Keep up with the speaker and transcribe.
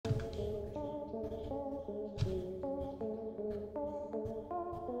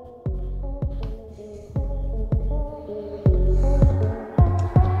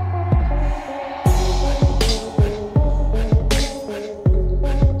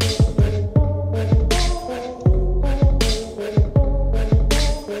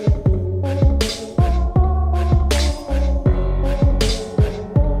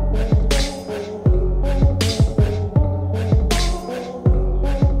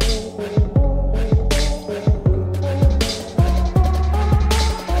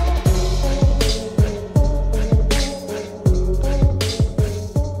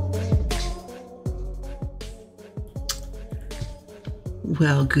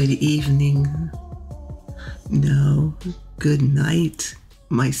Well, good evening. No, good night,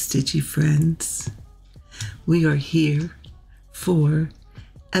 my stitchy friends. We are here for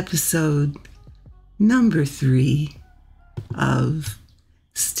episode number 3 of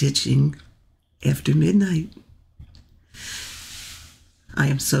Stitching After Midnight. I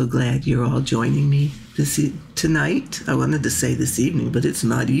am so glad you're all joining me tonight. I wanted to say this evening, but it's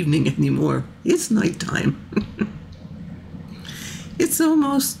not evening anymore. It's nighttime. It's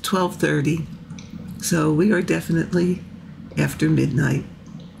almost 12:30, so we are definitely after midnight.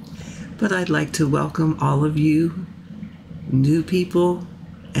 But I'd like to welcome all of you new people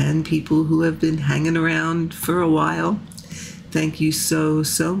and people who have been hanging around for a while. Thank you so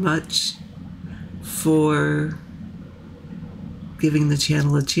much for giving the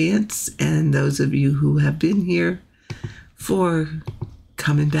channel a chance, and those of you who have been here for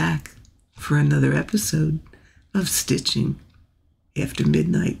coming back for another episode of Stitching After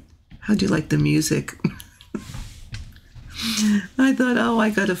Midnight. How'd you like the music? I thought, I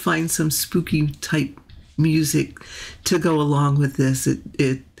gotta find some spooky type music to go along with this.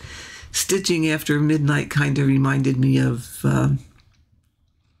 It Stitching After Midnight kind of reminded me of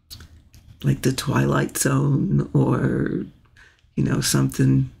like the Twilight Zone, or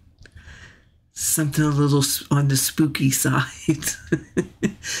something a little on the spooky side.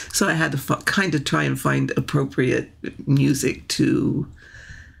 So I had to kind of try and find appropriate music to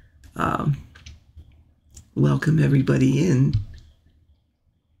welcome everybody in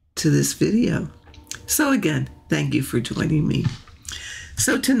to this video. So again, thank you for joining me.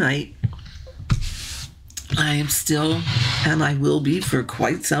 So tonight, I am still, and I will be for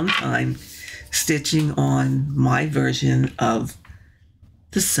quite some time, stitching on my version of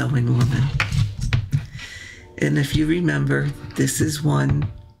The Sewing Woman. And if you remember, this is one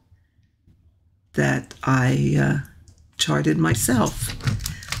that I charted myself.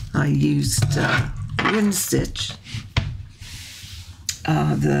 I used Wind Stitch,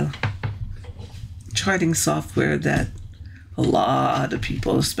 the charting software that a lot of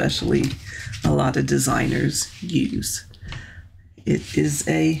people, especially a lot of designers, use. It is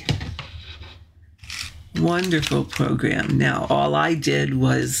a wonderful program. Now, all I did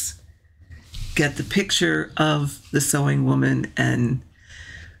was get the picture of the sewing woman and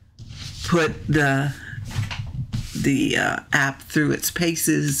put the app through its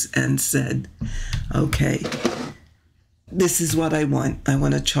paces and said, okay, this is what I want. I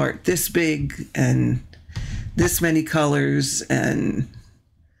want a chart this big and this many colors, and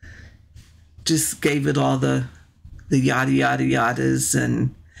just gave it all the yada yada yadas,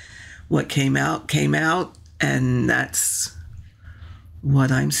 and what came out, and that's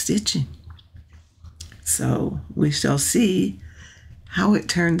what I'm stitching. So we shall see how it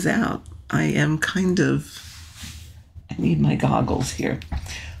turns out. I need my goggles here.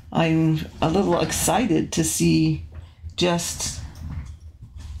 I'm a little excited to see just,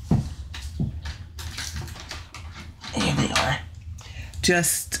 here they are,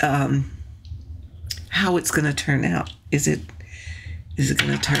 just how it's going to turn out. Is it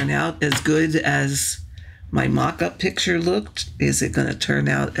going to turn out as good as my mock-up picture looked? Is it going to turn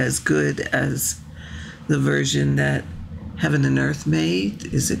out as good as the version that Heaven and Earth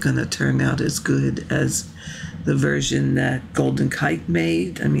made? Is it going to turn out as good as the version that Golden Kite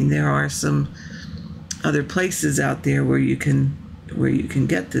made? I mean, there are some other places out there where you can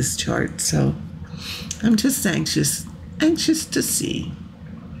get this chart. So I'm just anxious to see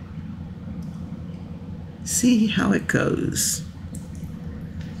how it goes.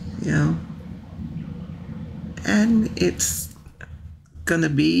 And it's gonna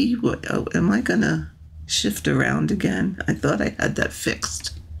be what? Oh, am I gonna shift around again? I thought I had that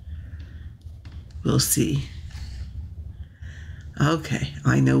fixed. We'll see. Okay,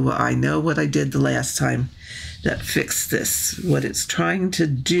 I know what I did the last time that fixed this. What it's trying to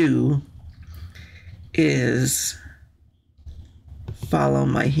do is follow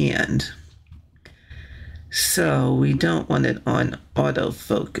my hand. So we don't want it on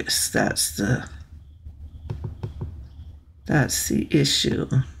autofocus. That's the issue.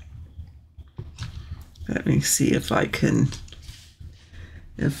 Let me see if I can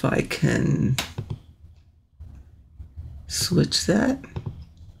switch that.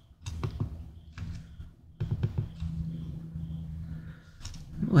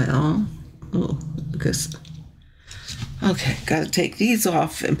 Well, because okay, gotta take these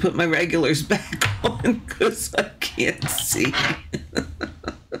off and put my regulars back on because I can't see.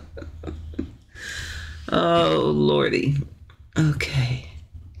 Oh, Lordy. Okay.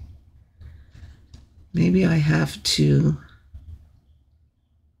 Maybe I have to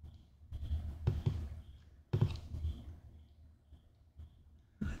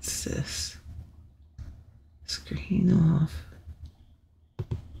is this? Screen off.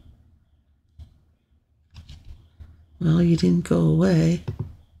 Well, you didn't go away.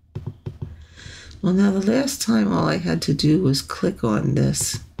 Well, now the last time all I had to do was click on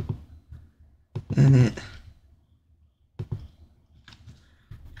this and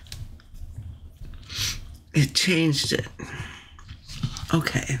it changed it.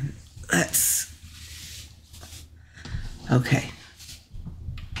 Okay, okay.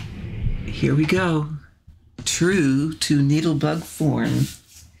 Here we go. True to NeedleBugg form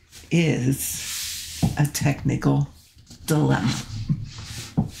is a technical dilemma.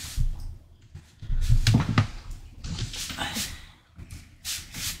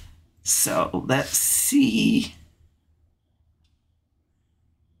 So let's see.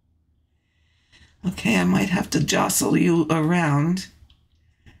 Okay, I might have to jostle you around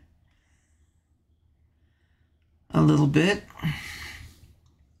a little bit.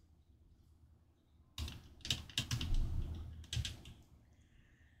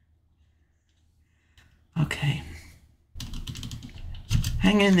 Okay.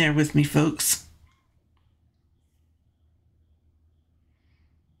 Hang in there with me, folks.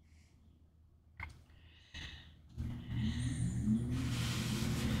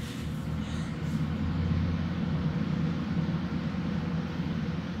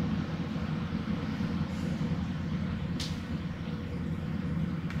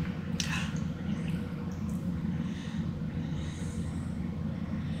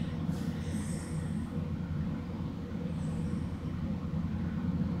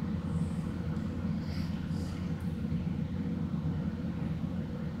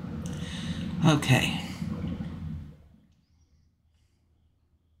 Okay.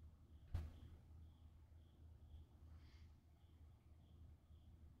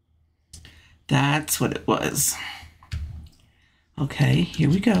 That's what it was. Okay, here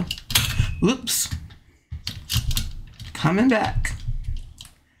we go. Whoops. Coming back.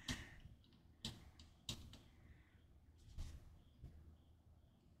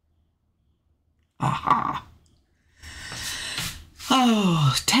 Aha.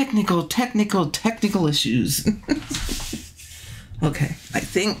 Oh, technical issues. Okay, I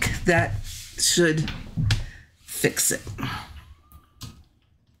think that should fix it.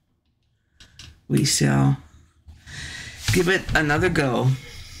 We shall give it another go.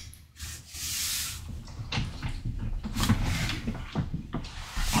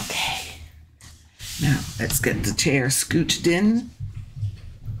 Okay, now let's get the chair scooched in.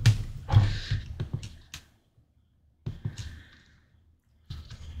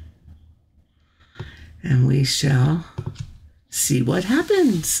 And we shall see what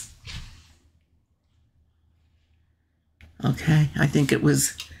happens. Okay, I think it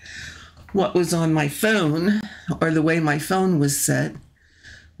was what was on my phone, or the way my phone was set,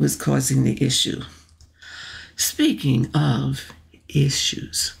 was causing the issue. Speaking of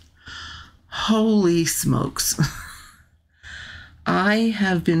issues, holy smokes. I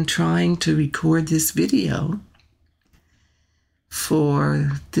have been trying to record this video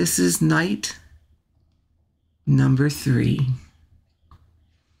this is night number 3.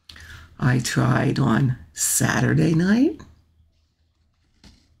 I tried on Saturday night.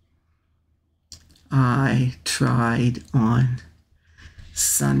 I tried on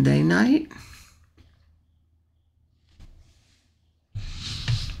Sunday night.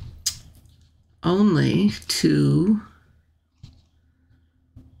 Only to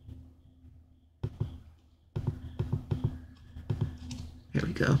here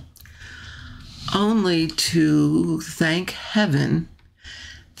we go. Only to thank heaven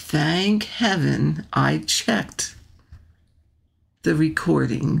I checked the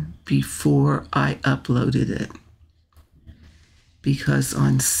recording before I uploaded it, because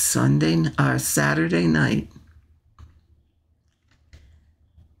on Saturday night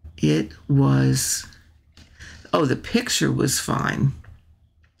it was, the picture was fine,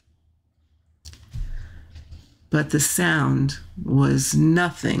 but the sound was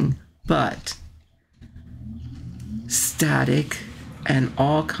nothing but static and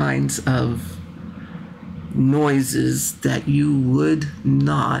all kinds of noises that you would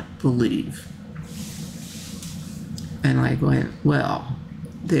not believe. And I went, well,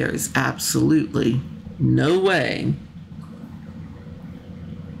 there's absolutely no way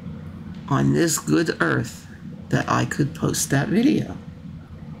on this good earth that I could post that video.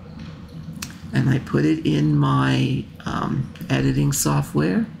 And I put it in my editing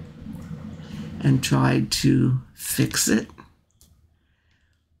software and tried to fix it,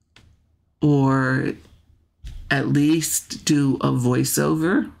 or at least do a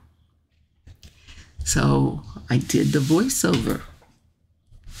voiceover. So I did the voiceover.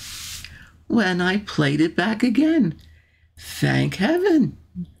 when I played it back again. Thank heaven.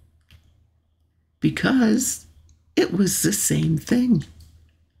 Because it was the same thing.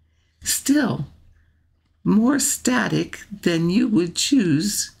 Still, more static than you would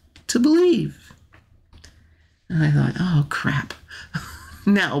choose to believe. And I thought, oh crap,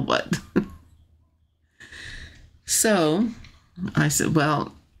 now what? So I said,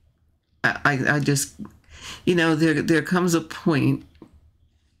 well, I just, there comes a point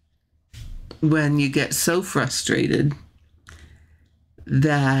when you get so frustrated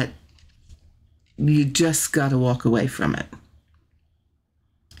that you just got to walk away from it.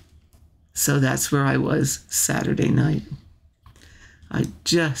 So that's where I was Saturday night. I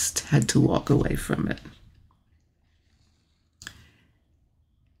just had to walk away from it.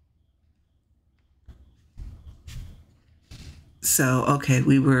 So, okay,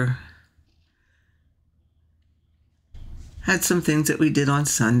 had some things that we did on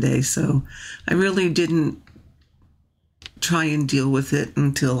Sunday, so I really didn't try and deal with it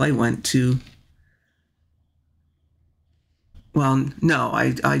until I went to, well, no,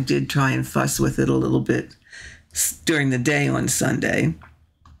 I did try and fuss with it a little bit during the day on Sunday.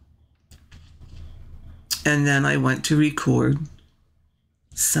 And then I went to record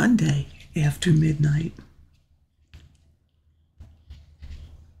Sunday after midnight.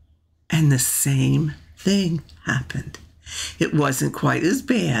 And the same thing happened. It wasn't quite as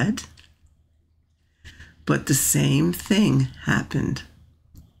bad, but the same thing happened.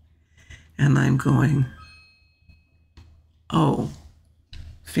 And I'm going, oh,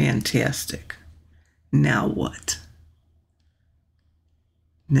 fantastic. Now what?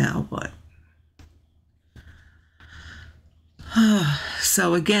 Now what?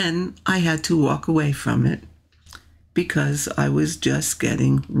 So again, I had to walk away from it because I was just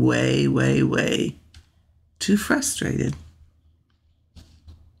getting way, way, way too frustrated.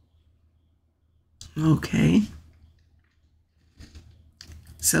 Okay.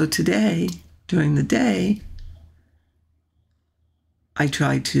 So today, during the day, I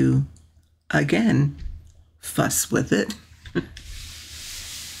tried to, again, fuss with it.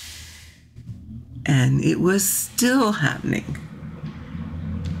 And it was still happening.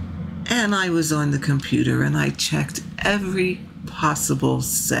 And I was on the computer and I checked every possible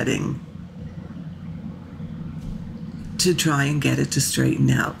setting to try and get it to straighten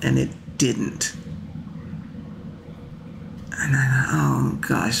out, and it didn't. And I thought, oh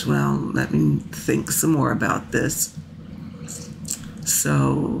gosh, well, let me think some more about this.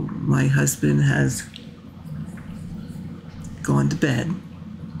 So my husband has gone to bed.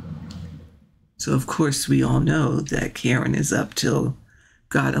 So of course we all know that Karen is up till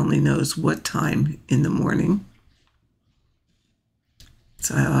God only knows what time in the morning.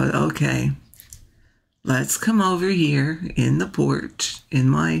 So I thought, okay, let's come over here in the porch,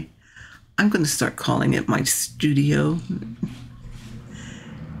 I'm going to start calling it my studio.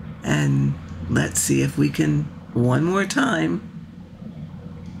 And let's see if we can, one more time,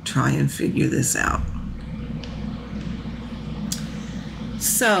 try and figure this out.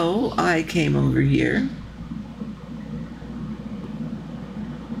 So I came over here.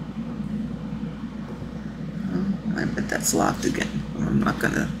 I bet that's locked again. I'm not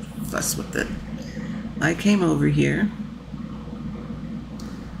going to fuss with it. I came over here,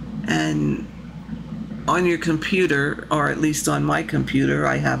 and on your computer, or at least on my computer,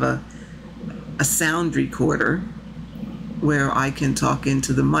 I have a sound recorder where I can talk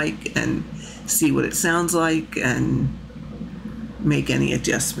into the mic and see what it sounds like and make any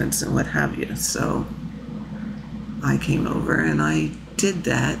adjustments and what have you. So I came over and I did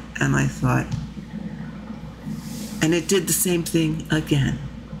that, and I thought, and it did the same thing again.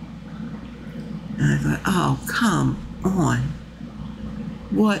 And I thought, oh, come on.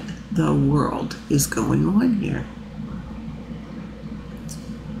 What the world is going on here?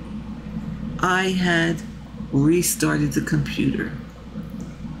 I had restarted the computer.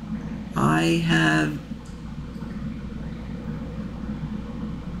 I have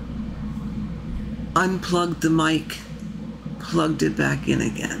unplugged the mic, plugged it back in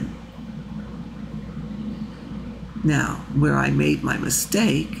again. Now, where I made my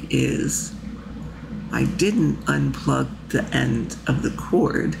mistake is I didn't unplug the end of the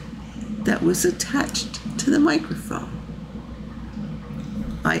cord that was attached to the microphone.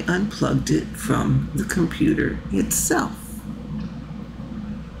 I unplugged it from the computer itself.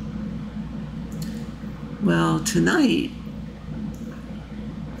 Well, tonight,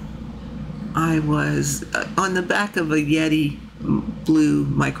 I was on the back of a Yeti Blue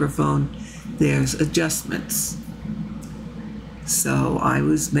microphone, there's adjustments. So I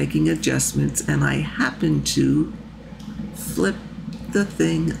was making adjustments, and I happened to flip the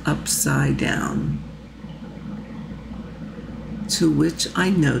thing upside down, to which I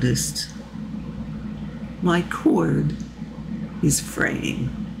noticed my cord is fraying.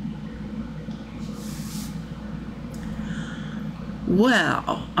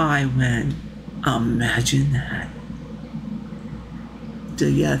 Well, I went, imagine that.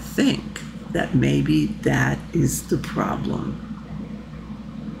 Do you think that maybe that is the problem?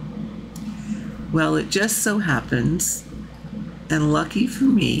 Well, it just so happens, and lucky for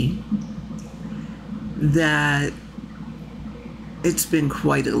me, that it's been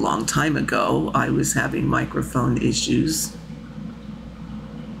quite a long time ago. I was having microphone issues,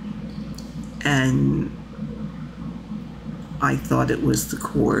 and I thought it was the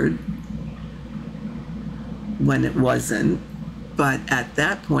cord when it wasn't. But at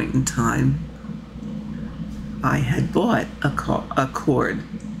that point in time, I had bought a cord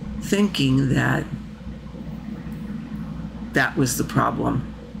thinking that that was the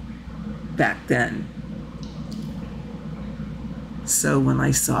problem back then. So when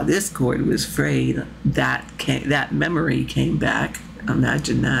I saw this cord was frayed, that memory came back.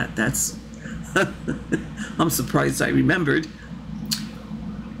 Imagine that. That's I'm surprised I remembered.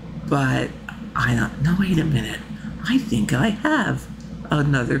 But I don't know, wait a minute. I think I have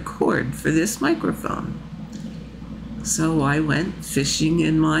another cord for this microphone. So I went fishing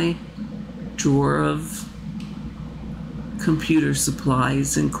in my drawer of computer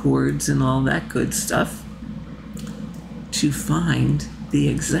supplies and cords and all that good stuff to find the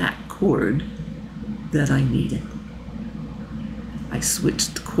exact cord that I needed. I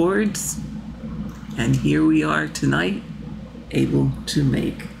switched the cords, and here we are tonight, able to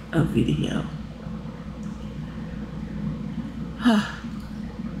make a video.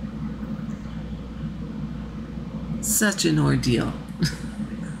 Such an ordeal.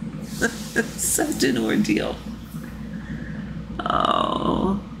 Such an ordeal.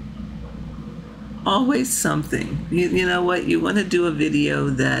 Oh, always something. You know what? You want to do a video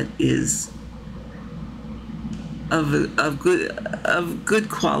that is of good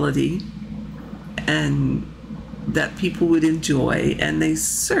quality and that people would enjoy, and they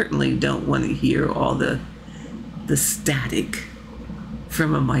certainly don't want to hear all the static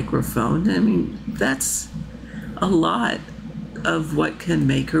from a microphone. I mean, that's a lot of what can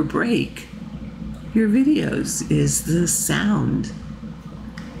make or break your videos is the sound.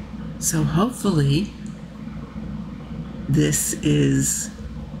 So hopefully this is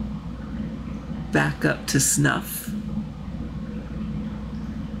back up to snuff.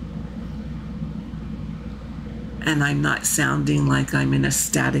 And I'm not sounding like I'm in a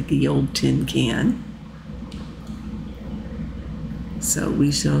staticky old tin can. So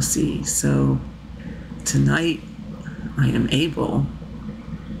we shall see. So tonight I am able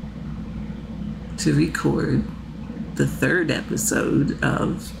to record the third episode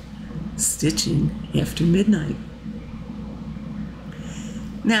of Stitching After Midnight.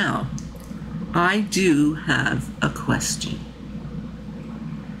 Now, I do have a question.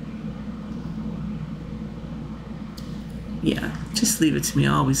 Yeah, just leave it to me.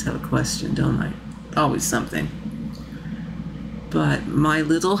 I always have a question, don't I? Always something. But my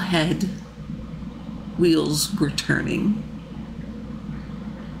little head wheels were turning.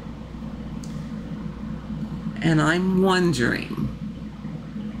 And I'm wondering,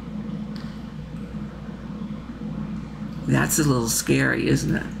 that's a little scary,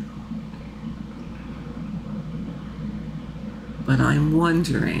 isn't it? But I'm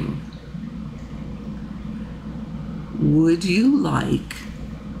wondering, would you like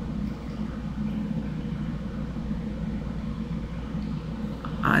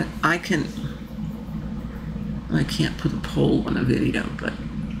I can't put a poll on a video, but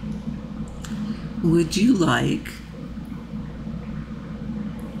would you like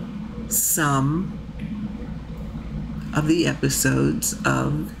some of the episodes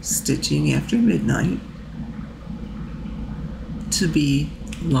of Stitching After Midnight to be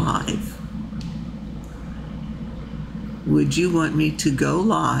live? Would you want me to go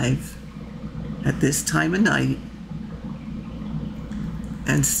live at this time of night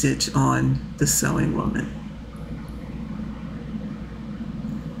and stitch on the Sewing Woman?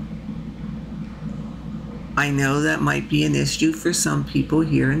 I know that might be an issue for some people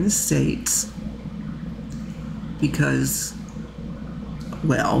here in the States because,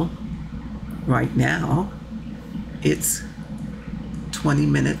 well, right now it's 20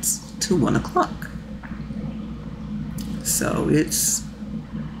 minutes to 1 o'clock. So it's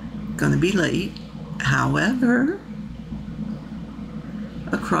gonna be late. However,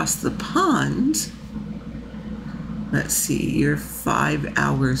 across the pond, let's see, you're 5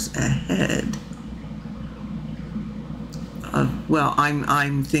 hours ahead of well,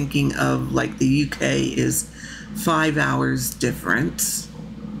 I'm thinking of like the UK is 5 hours difference.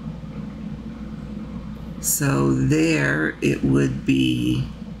 So there it would be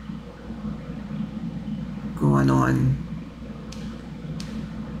going on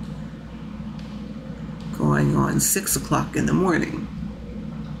 6 o'clock in the morning.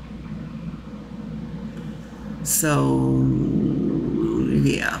 So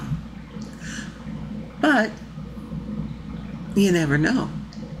yeah, but you never know.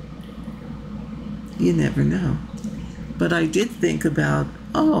 You never know. But I did think about,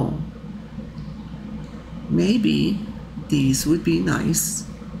 oh, maybe these would be nice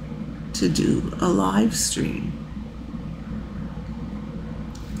to do a live stream.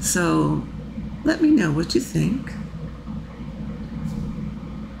 So let me know what you think.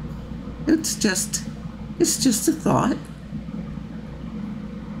 It's just a thought.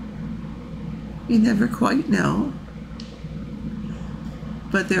 You never quite know.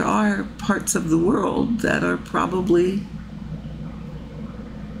 But there are parts of the world that are probably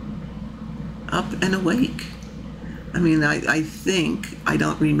up and awake. I mean, I think, I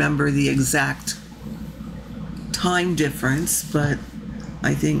don't remember the exact time difference, but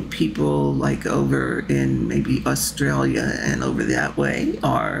I think people like over in maybe Australia and over that way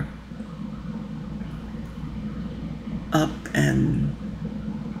are up and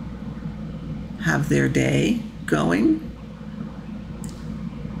have their day going.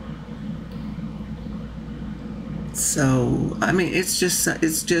 So, I mean, it's just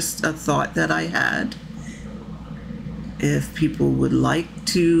a thought that I had. If people would like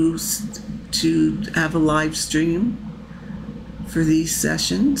to have a live stream for these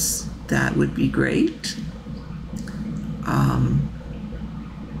sessions, that would be great.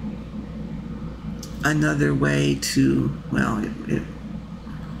 Another way to, well,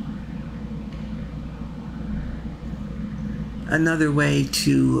 another way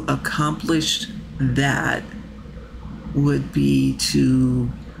to accomplish that would be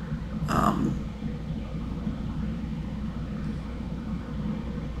to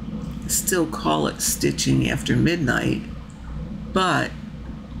still call it stitching after midnight, but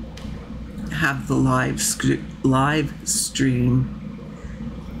have the live stream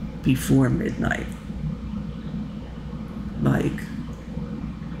before midnight. Like,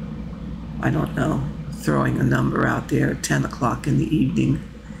 I don't know, throwing a number out there, 10 o'clock in the evening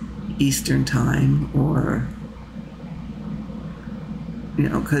Eastern time, or, you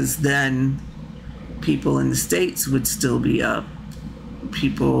know, because then people in the States would still be up.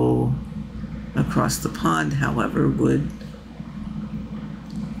 People across the pond, however, would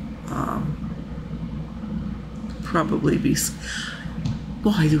probably be.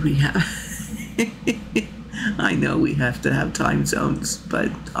 Why do we have? I know we have to have time zones,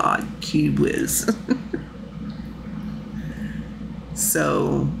 but gee whiz.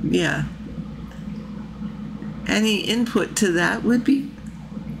 So yeah, any input to that would be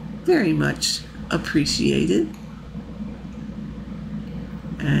very much appreciated.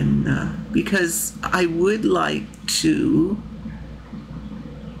 And because I would like to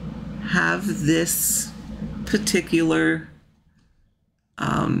have this particular,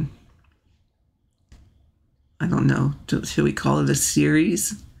 I don't know, should we call it a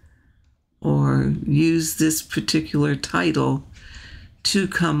series? Or use this particular title to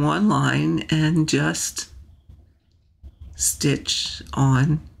come online and just stitch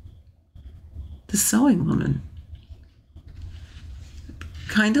on the sewing woman.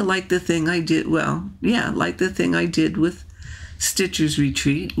 Kind of like the thing I did, like the thing I did with Stitcher's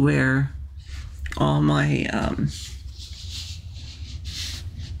Retreat, where all my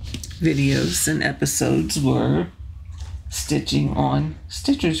videos and episodes were stitching on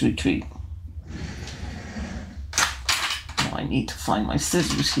Stitcher's Retreat. Now I need to find my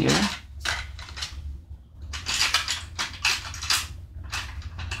scissors here.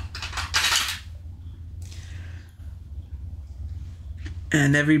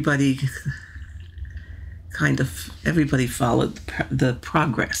 And everybody followed the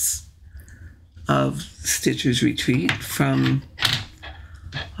progress of Stitcher's Retreat from,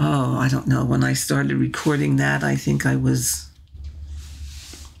 I don't know, when I started recording that, I don't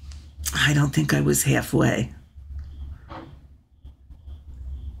think I was halfway.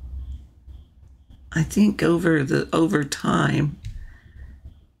 I think over time,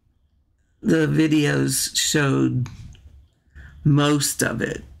 the videos showed most of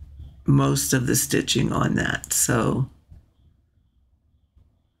the stitching on that. So,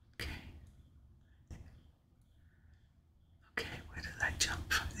 okay, where did I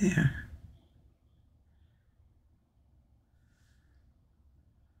jump from there?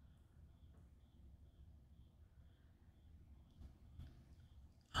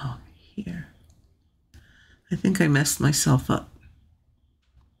 here. I think I messed myself up.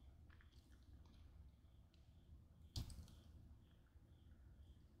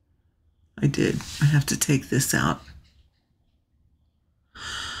 I did. I have to take this out.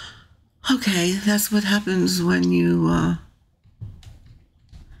 Okay, that's what happens when you,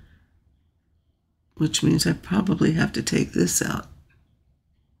 which means I probably have to take this out.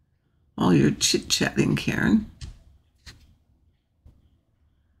 All your chit-chatting, Karen.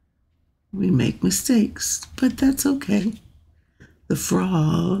 We make mistakes, but that's okay. The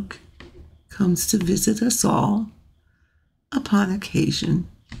frog comes to visit us all upon occasion.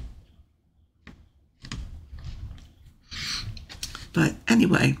 But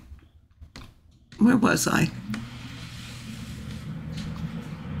anyway, where was I?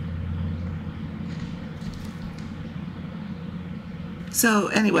 So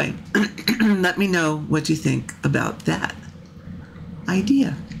anyway, let me know what you think about that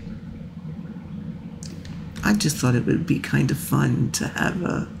idea. I just thought it would be kind of fun to have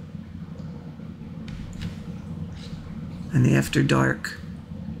an after dark.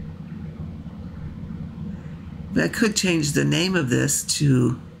 But I could change the name of this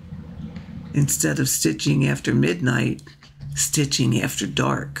to, instead of Stitching After Midnight, Stitching After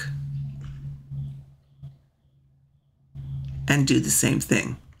Dark. And do the same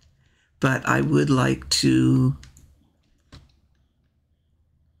thing. But I would like to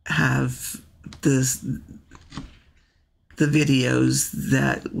have the videos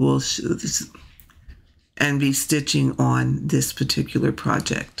that will show this and be stitching on this particular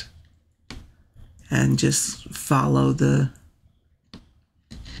project. And just follow the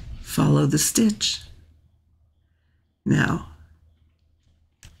stitch. Now,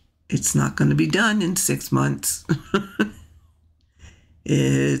 it's not going to be done in 6 months.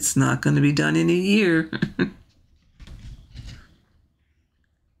 It's not going to be done in a year.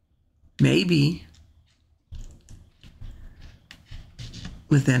 Maybe,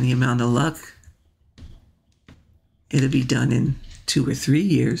 with any amount of luck, it'll be done in 2 or 3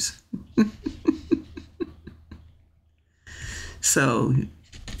 years. So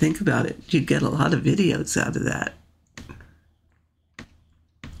think about it. You get a lot of videos out of that.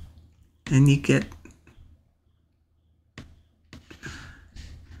 And you get,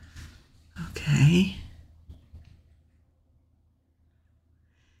 okay.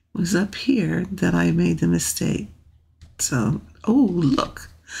 It was up here that I made the mistake. So, oh, look.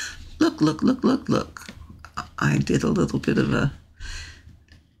 Look. I did a little bit of a,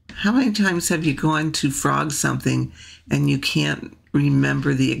 how many times have you gone to frog something and you can't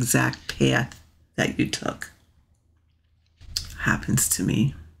remember the exact path that you took? Happens to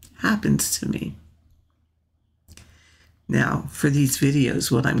me. Now, for these videos,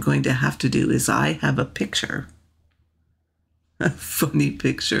 what I'm going to have to do is I have a picture, a funny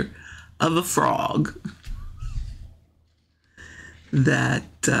picture of a frog that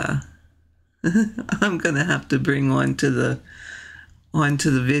I'm going to have to bring onto the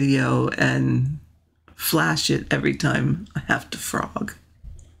video and flash it every time I have to frog.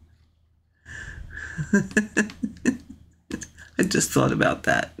 I just thought about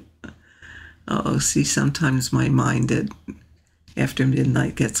that. Oh, see, sometimes my mind after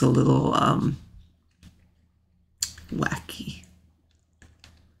midnight gets a little wacky.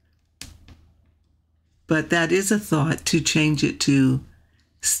 But that is a thought, to change it to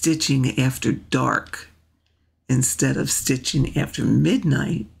Stitching After Dark instead of Stitching After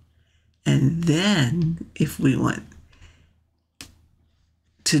Midnight. And then, if we want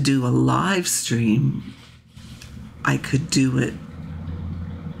to do a live stream, I could do it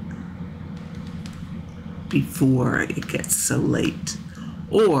before it gets so late.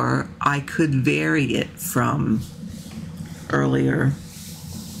 Or I could vary it from earlier,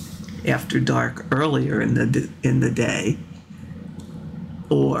 after dark, earlier in the day,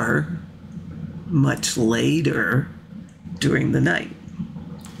 or much later during the night.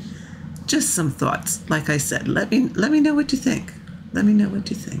 Just some thoughts. Like I said, let me know what you think. Let me know what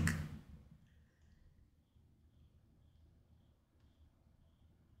you think.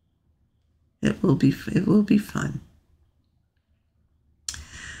 It will be fun.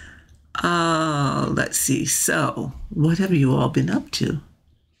 Let's see. So, what have you all been up to?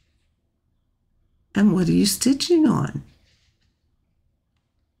 And what are you stitching on?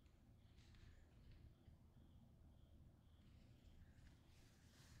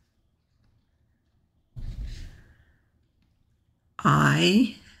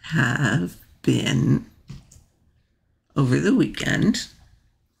 I have been, over the weekend,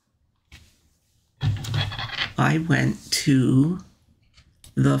 I went to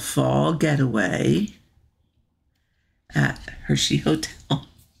the fall getaway at Hershey Hotel.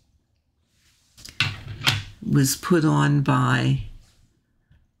 was put on by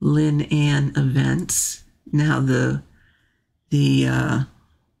Lynn Ann Events. Now the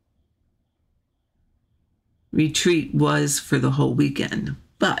retreat was for the whole weekend,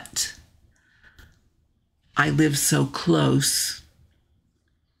 but I live so close.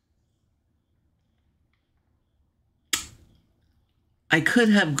 I could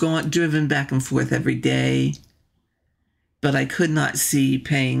have driven back and forth every day, but I could not see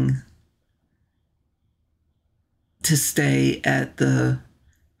paying to stay at the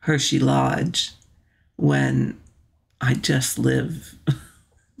Hershey Lodge when I just live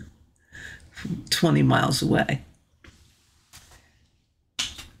 20 miles away.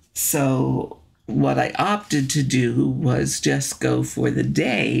 So what I opted to do was just go for the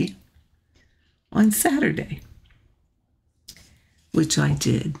day on Saturday, which I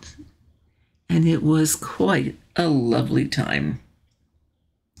did. And it was quite a lovely time.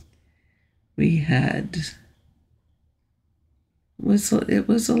 It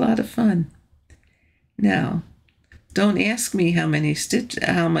was a lot of fun. Now, don't ask me how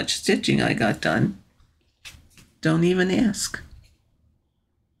much stitching I got done. Don't even ask.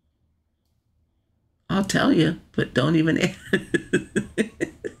 I'll tell you, but don't even ask.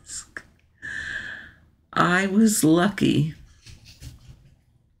 I was lucky.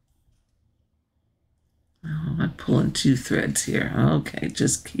 Oh, I'm pulling 2 threads here. Okay,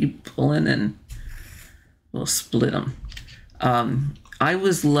 just keep pulling and we'll split them. I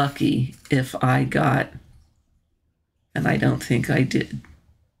was lucky if I got, and I don't think I did,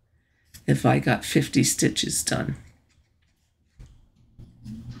 if I got 50 stitches done.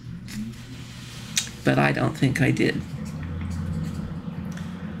 But I don't think I did.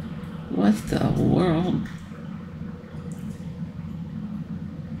 What the world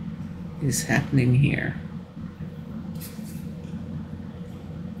is happening here?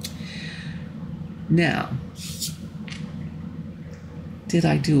 Now, did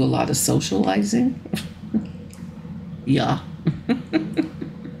I do a lot of socializing? Yeah.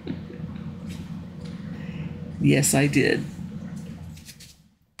 Yes, I did.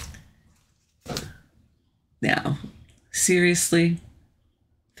 Now, seriously,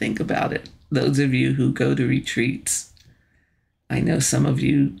 think about it. Those of you who go to retreats, I know some of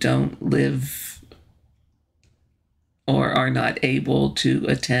you don't live or are not able to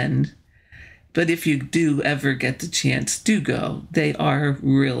attend, but if you do ever get the chance, do go. They are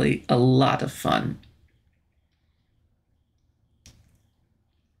really a lot of fun.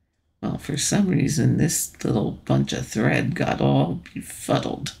 Well, for some reason, this little bunch of thread got all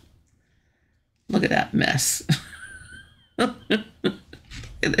befuddled. Look at that mess. I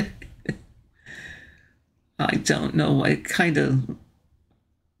don't know. It kind of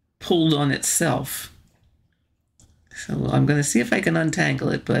pulled on itself. So I'm going to see if I can untangle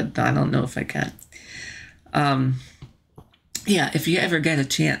it, but I don't know if I can. Yeah, if you ever get a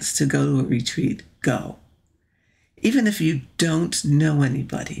chance to go to a retreat, go. Even if you don't know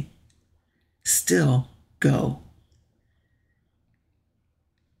anybody, still go.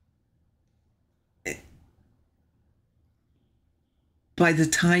 By the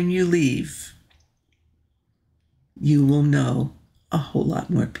time you leave, you will know a whole lot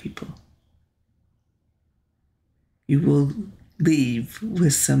more people. You will leave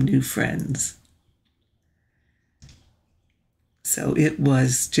with some new friends. So it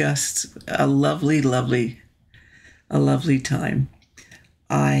was just a lovely, lovely, time.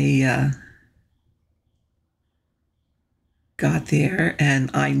 I got there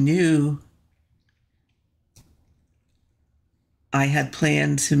and I knew I had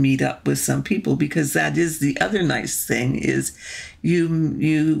planned to meet up with some people, because that is the other nice thing, is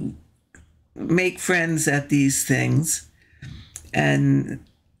you make friends at these things, and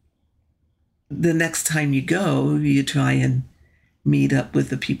the next time you go, you try and meet up with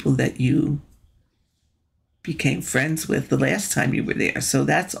the people that you became friends with the last time you were there. So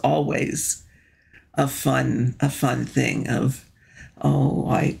that's always a fun thing of, oh,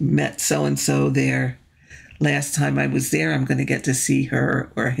 I met so-and-so there last time I was there. I'm going to get to see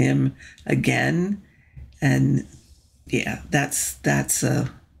her or him again. And yeah, that's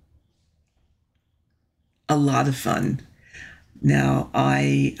a lot of fun. Now,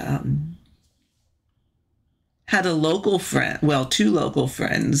 I had a local friend, well, 2 local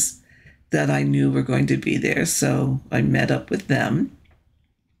friends that I knew were going to be there. So I met up with them.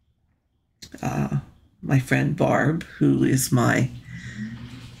 My friend Barb, who is my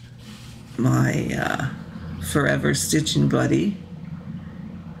forever stitching buddy,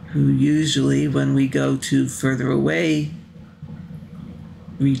 who usually when we go to further away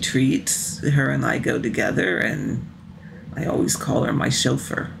retreats, her and I go together, and I always call her my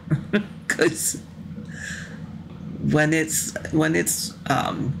chauffeur because when it's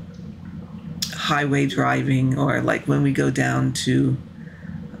highway driving, or like when we go down to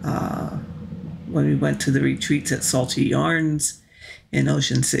when we went to the retreats at Salty Yarns in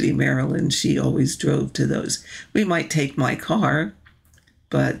Ocean City, Maryland, she always drove to those. We might take my car,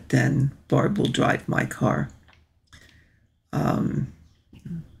 but then Barb will drive my car.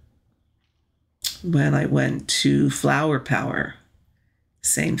 When I went to Flower Power,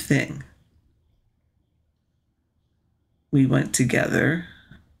 same thing. We went together,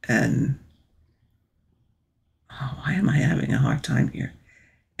 and why am I having a hard time here?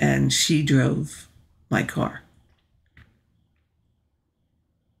 And she drove my car.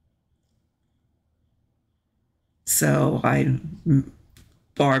 So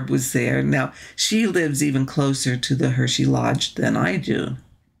Barb was there. Now, she lives even closer to the Hershey Lodge than I do.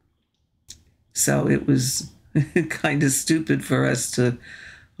 So it was kind of stupid for us to,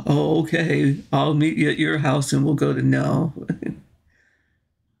 oh, okay, I'll meet you at your house and we'll go to, no.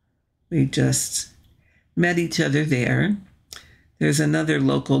 We just met each other there. There's another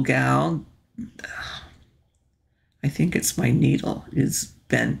local gal. I think it's my needle is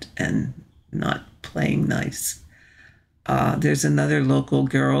bent and not playing nice. There's another local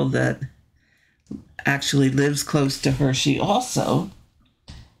girl that actually lives close to Hershey also.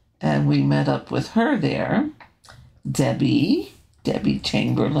 And we met up with her there, Debbie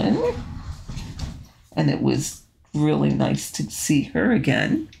Chamberlain. And it was really nice to see her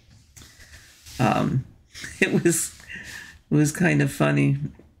again. It was kind of funny.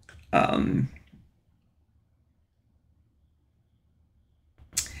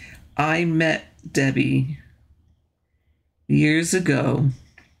 I met Debbie years ago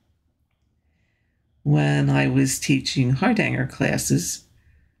when I was teaching heart hanger classes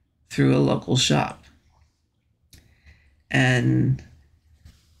through a local shop. And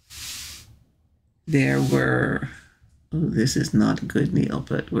there were, oh, this is not a good needle,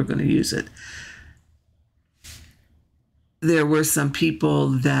 but we're going to use it. There were some people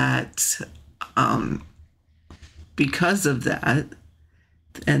that, because of that,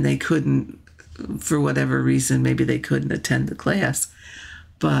 and they couldn't, for whatever reason, maybe they couldn't attend the class,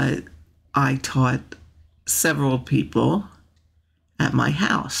 but I taught several people at my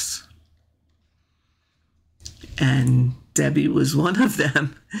house. And Debbie was one of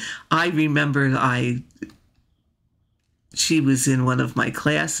them. I remembered she was in one of my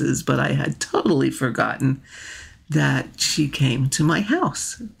classes, but I had totally forgotten that she came to my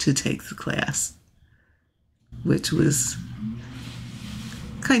house to take the class, which was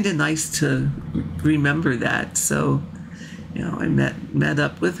kind of nice to remember that. So, you know, I met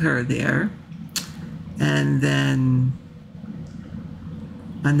up with her there. And then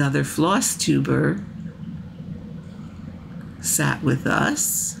another floss tuber sat with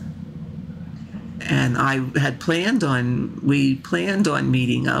us, and we planned on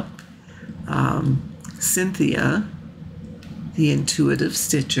meeting up. Cynthia, the intuitive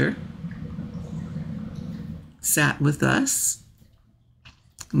stitcher, sat with us.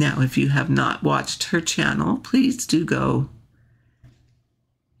 Now, if you have not watched her channel, please do go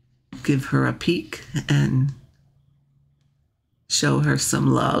give her a peek and show her some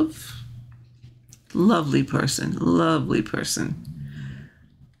love. Lovely person, lovely person.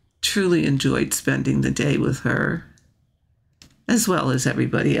 Truly enjoyed spending the day with her, as well as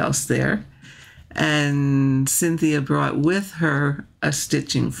everybody else there. And Cynthia brought with her a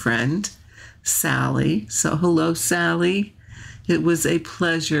stitching friend, Sally. So hello, Sally. It was a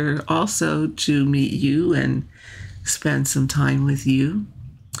pleasure also to meet you and spend some time with you.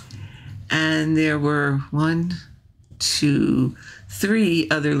 And there were 1, 2, 3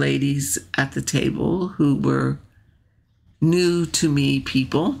 other ladies at the table who were new to me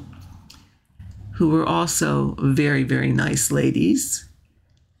people, who were also very, very nice ladies.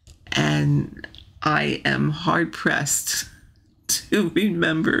 And I am hard pressed to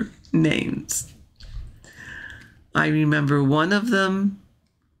remember names. I remember one of them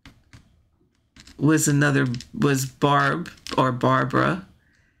was Barb or Barbara.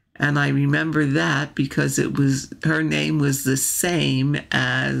 And I remember that because her name was the same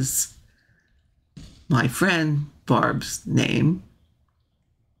as my friend Barb's name.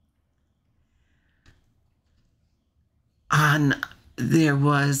 And there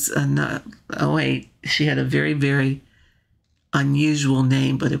was another, she had a very, very unusual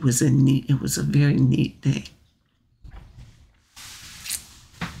name, but it was a very neat name.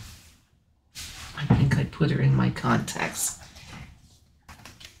 I think I put her in my contacts.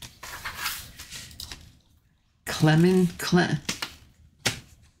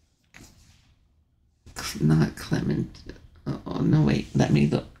 Not Clement. Oh, no, wait, let me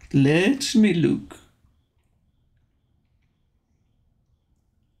look. Let me look.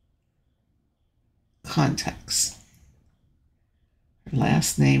 contacts. Her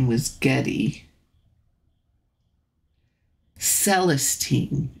last name was Getty.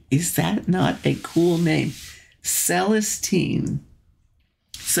 Celestine. Is that not a cool name? Celestine.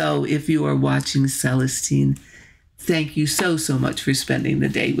 So if you are watching, Celestine, thank you so much for spending the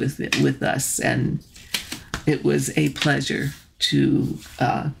day with us. And it was a pleasure to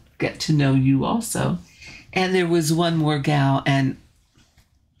get to know you also. And there was one more gal, and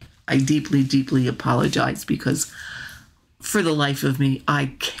I deeply apologize because for the life of me,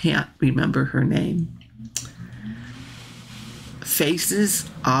 I can't remember her name. Faces,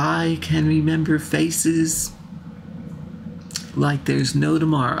 I can remember faces like there's no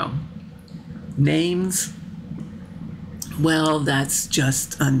tomorrow. Names, well, that's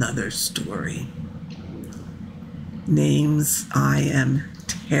just another story. Names, I am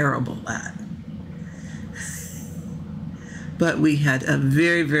terrible at. But we had a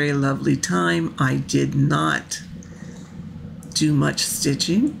very lovely time. I did not do much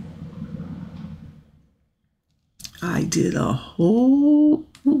stitching. I did a whole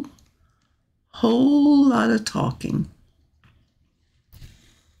lot of talking.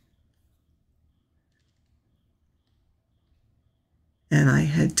 And I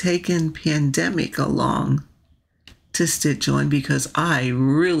had taken Pandemic along to stitch on because I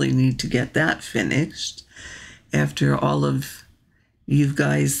really need to get that finished after all of you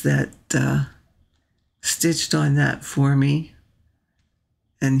guys that stitched on that for me.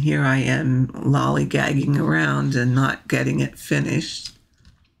 And here I am lollygagging around and not getting it finished.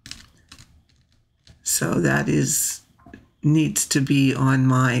 So that needs to be on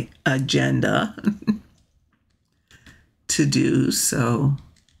my agenda to do. So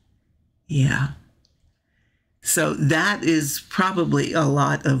yeah. So that is probably a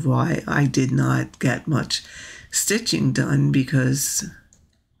lot of why I did not get much stitching done, because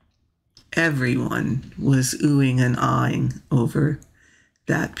everyone was oohing and eyeing over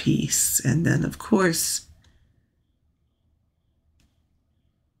that piece. And then, of course,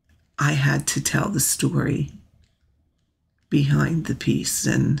 I had to tell the story behind the piece,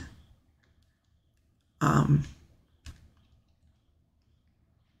 and I'll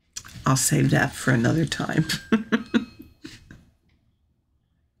save that for another time.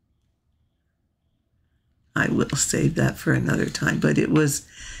 I will save that for another time, but it was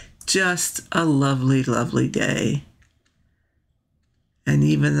just a lovely day. And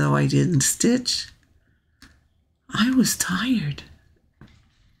even though I didn't stitch, I was tired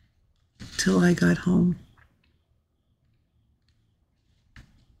till I got home.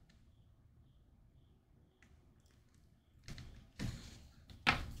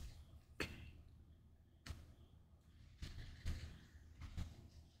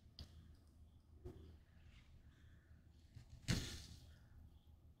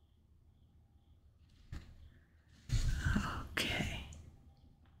 Okay.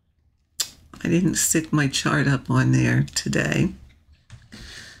 I didn't stick my chart up on there today.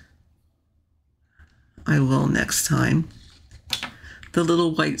 I will next time. The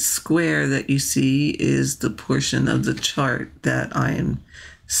little white square that you see is the portion of the chart that I am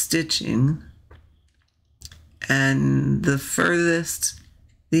stitching. And the furthest,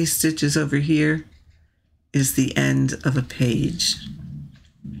 these stitches over here, is the end of a page.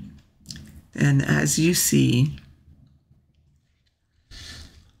 And as you see,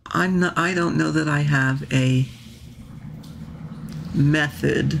 I don't know that I have a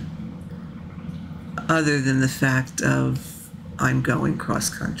method other than the fact of I'm going cross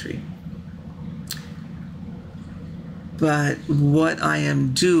country. But what I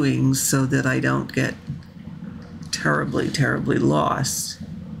am doing so that I don't get terribly lost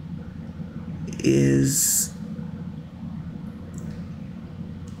is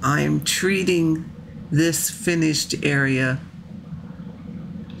I'm treating this finished area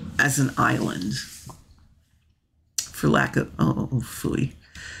as an island, for lack of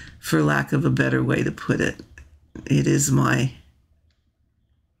a better way to put it. It is my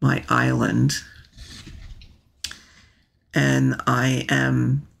island, and I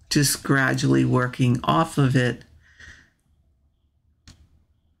am just gradually working off of it,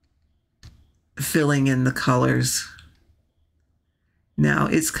 filling in the colors. Now,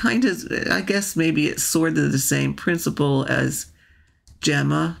 it's kind of, I guess maybe it's sort of the same principle as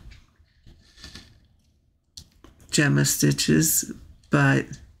Gemma stitches, but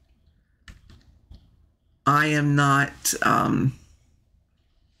I am not,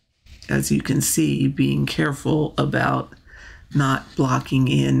 as you can see, being careful about not blocking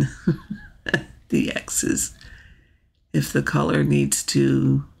in the X's. If the color needs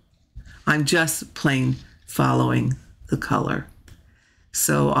to, I'm just plain following the color.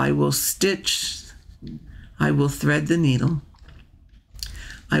 So I will stitch I will thread the needle.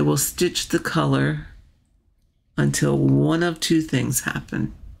 I will stitch the color until one of two things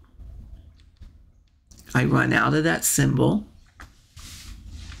happen. I run out of that symbol,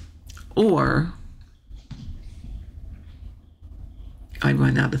 or I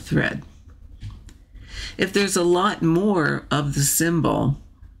run out of thread. If there's a lot more of the symbol,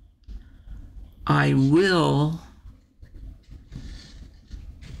 I will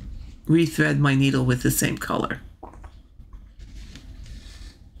rethread my needle with the same color.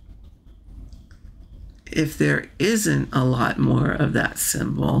 If there isn't a lot more of that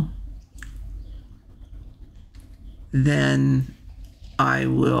symbol, then I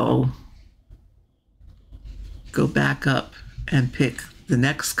will go back up and pick the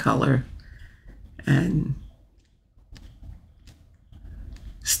next color and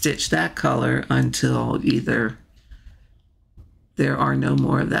stitch that color until either there are no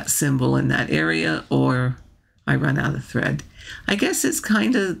more of that symbol in that area or I run out of thread. I guess it's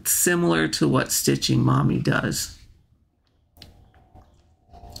kind of similar to what Stitching Mommy does.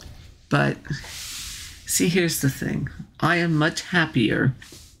 But see, here's the thing. I am much happier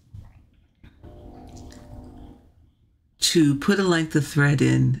to put a length of thread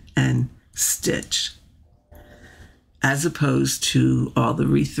in and stitch, as opposed to all the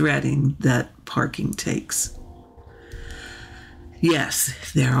rethreading that parking takes. Yes,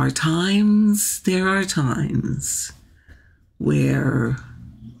 there are times where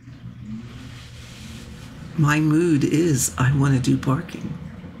my mood is I want to do parking.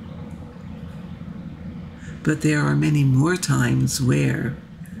 But there are many more times where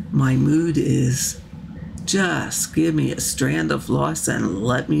my mood is just give me a strand of floss and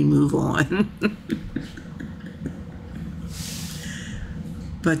let me move on.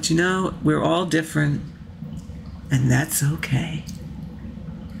 But you know, we're all different, and that's okay.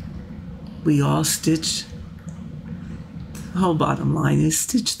 We all stitch. The whole bottom line is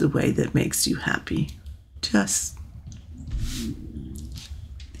stitch the way that makes you happy. This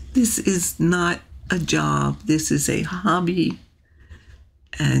is not a job. This is a hobby.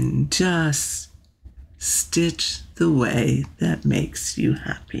 And just stitch the way that makes you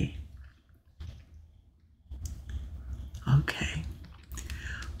happy. Okay.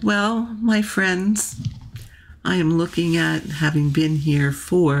 Well, my friends, I am looking at having been here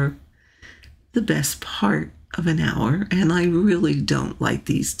for the best part of an hour, and I really don't like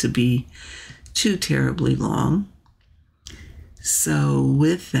these to be too terribly long. So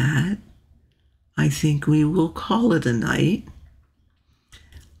with that, I think we will call it a night.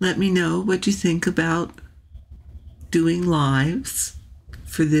 Let me know what you think about doing lives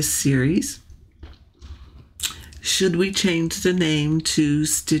for this series. Should we change the name to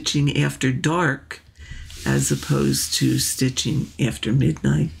Stitching After Dark as opposed to Stitching After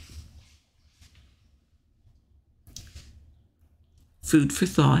Midnight? Food for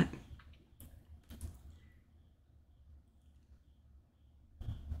thought.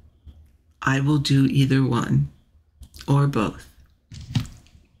 I will do either one or both.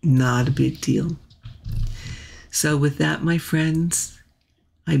 Not a big deal. So with that, my friends,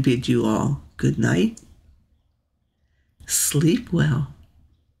 I bid you all good night. Sleep well.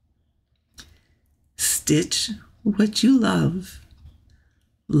 Stitch what you love.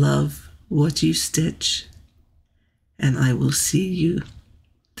 Love what you stitch. And I will see you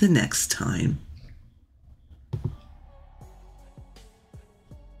the next time.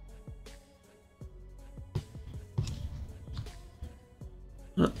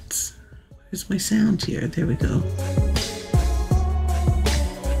 Oops. Where's my sound here? There we go.